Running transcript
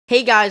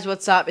Hey guys,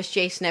 what's up? It's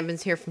Jason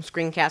Evans here from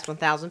Screencast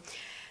 1000.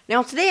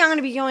 Now today I'm going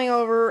to be going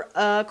over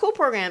a cool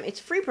program. It's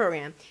a free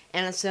program,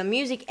 and it's a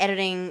music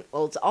editing,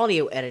 well, it's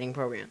audio editing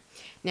program.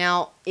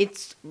 Now,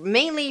 it's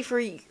mainly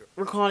for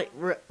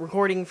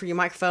recording for your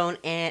microphone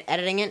and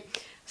editing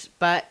it,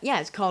 but yeah,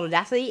 it's called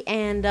Audacity,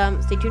 and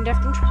stay tuned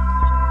after the intro.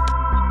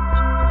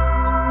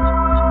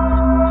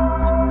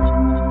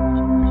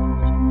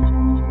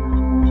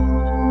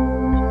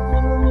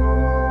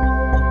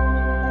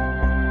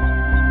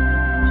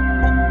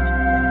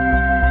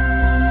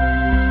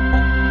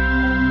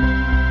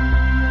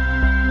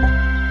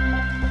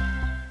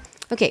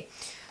 Okay,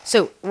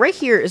 so right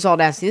here is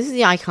Audacity. This is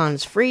the icon.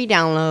 It's free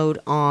download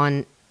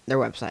on their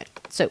website.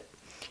 So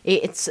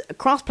it's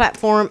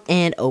cross-platform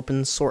and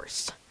open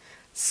source.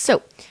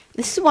 So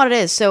this is what it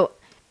is. So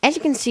as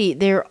you can see,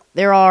 there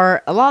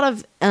are a lot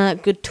of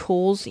good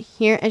tools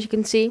here, as you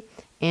can see,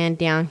 and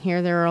down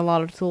here there are a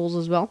lot of tools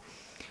as well.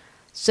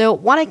 So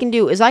what I can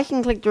do is I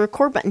can click the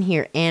record button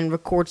here and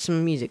record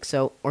some music,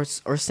 so or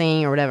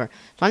singing or whatever.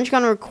 So I'm just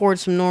gonna record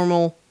some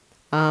normal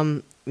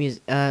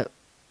music,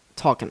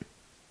 talking.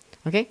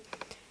 Okay,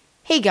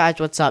 hey guys,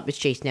 what's up? It's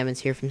Jason Evans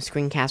here from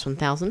Screencast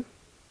 1000.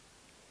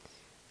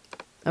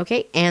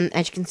 Okay, and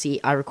as you can see,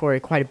 I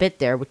recorded quite a bit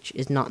there, which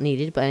is not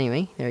needed, but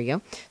anyway, there you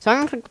go. So I'm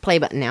going to click the play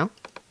button now.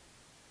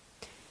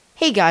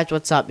 Hey guys,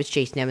 what's up? It's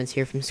Jason Evans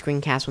here from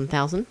Screencast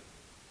 1000.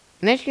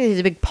 And as you can see, there's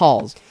a big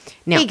pause.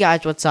 Now, hey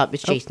guys, what's up?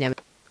 It's Jason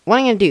Evans. What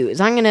I'm going to do is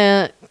I'm going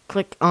to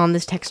click on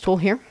this text tool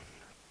here,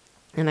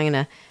 and I'm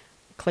going to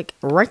click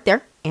right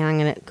there, and I'm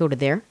going to go to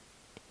there.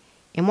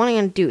 And what I'm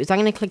going to do is I'm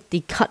going to click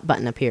the cut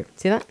button up here.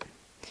 See that?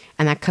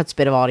 And that cuts a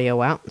bit of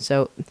audio out.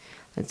 So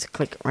let's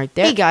click right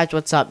there. Hey guys,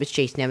 what's up? It's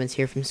Jason Evans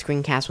here from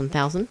Screencast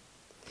 1000.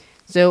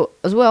 So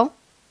as well,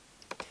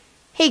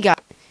 hey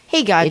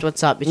guys,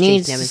 what's up? It's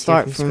Jason Evans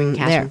here from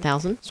Screencast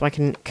 1000. So I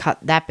can cut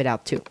that bit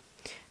out too.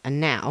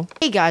 And now,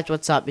 hey guys,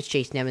 what's up? It's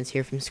Jason Evans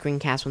here from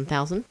Screencast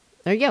 1000.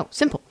 There you go.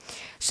 Simple.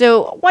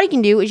 So what you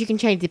can do is you can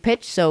change the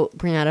pitch. So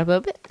bring that up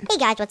a bit. Hey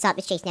guys, what's up?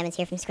 It's Jason Evans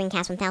here from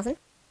Screencast 1000.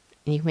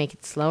 And you can make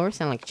it slower,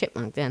 sound like a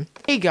chipmunk then.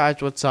 Hey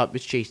guys, what's up?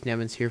 It's Jason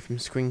Evans here from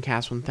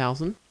Screencast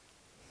 1000.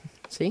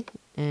 See?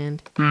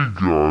 And... Hey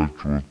guys,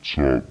 what's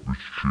up? It's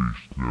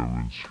Jason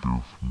Evans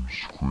here from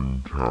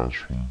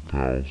Screencast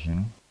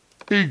 1000.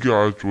 Hey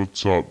guys,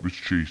 what's up? It's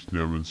Jason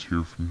Evans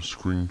here from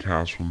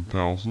Screencast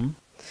 1000.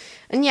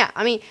 And yeah,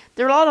 I mean,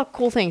 there are a lot of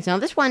cool things. Now,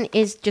 this one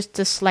is just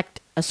to select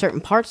a certain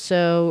part,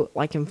 so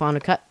like in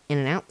Final Cut, in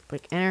and out,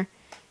 click enter,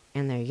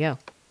 and there you go.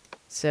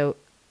 So,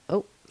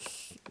 oh...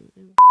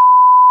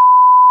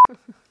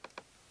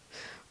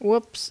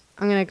 Whoops,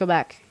 I'm gonna go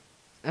back.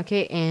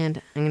 Okay,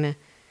 and I'm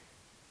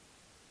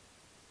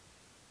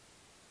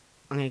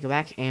gonna go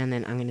back, and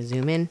then I'm gonna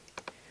zoom in.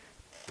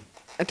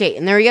 Okay,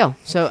 and there we go.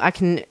 So I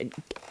can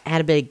add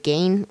a bit of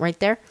gain right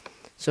there.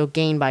 So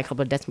gain by a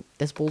couple of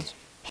decibels.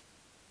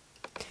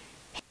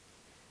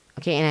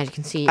 Okay, and as you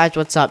can see, guys,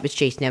 what's up? It's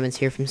Jason Evans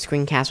here from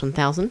Screencast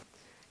 1000. I'm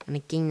gonna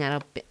gain that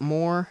up a bit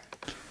more.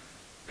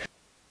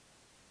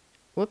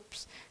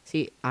 Whoops.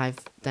 See, I've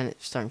done it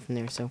starting from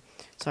there, so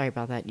sorry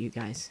about that, you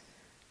guys.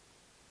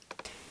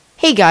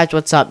 Hey guys,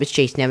 what's up? It's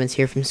Jason Evans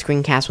here from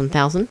Screencast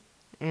 1000.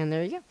 And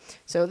there you go.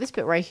 So this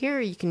bit right here,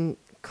 you can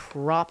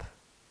crop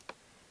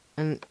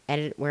and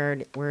edit where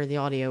the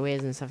audio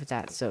is and stuff like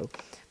that. So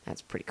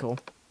that's pretty cool.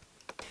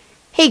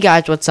 Hey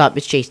guys, what's up?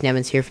 It's Jason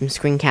Evans here from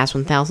Screencast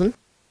 1000.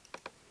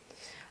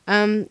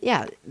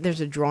 Yeah,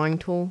 there's a drawing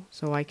tool,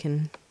 so I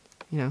can,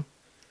 you know,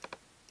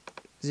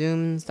 zoom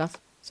and stuff.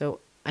 So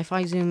if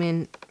I zoom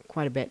in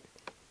quite a bit,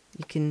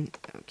 you can,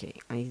 okay,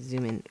 I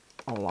zoom in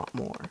a lot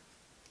more.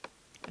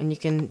 And you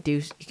can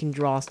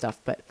draw stuff,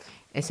 but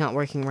it's not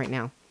working right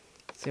now.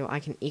 So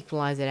I can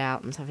equalize it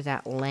out and stuff like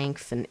that,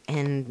 length and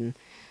end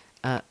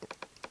and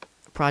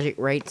project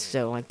rates,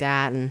 so like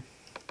that, and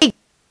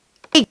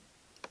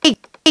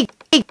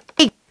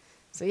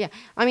so yeah,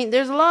 I mean,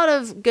 there's a lot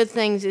of good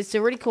things. It's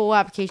a really cool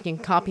application. You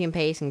can copy and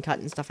paste and cut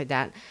and stuff like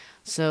that.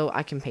 So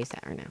I can paste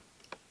that right now.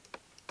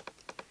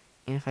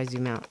 And if I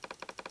zoom out,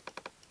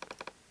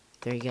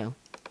 there you go.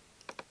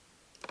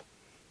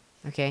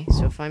 Okay,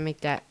 so if I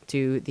make that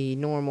to the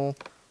normal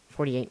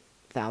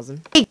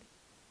 48,000,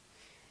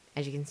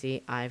 as you can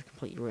see, I've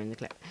completely ruined the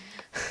clip.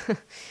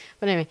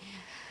 But anyway,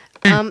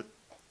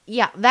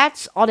 yeah,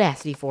 that's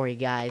Audacity for you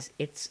guys.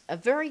 It's a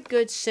very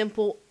good,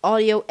 simple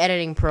audio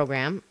editing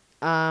program.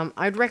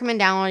 I'd recommend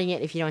downloading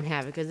it if you don't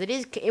have it, because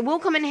it will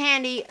come in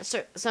handy at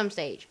some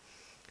stage.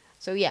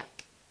 So yeah.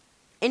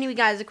 Anyway,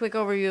 guys, a quick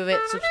overview of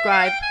it.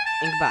 Subscribe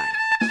and goodbye.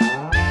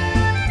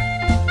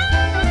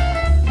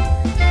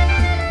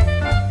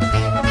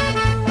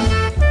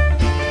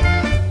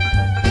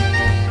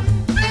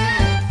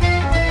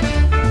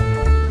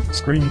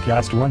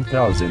 Screencast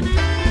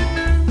 1000.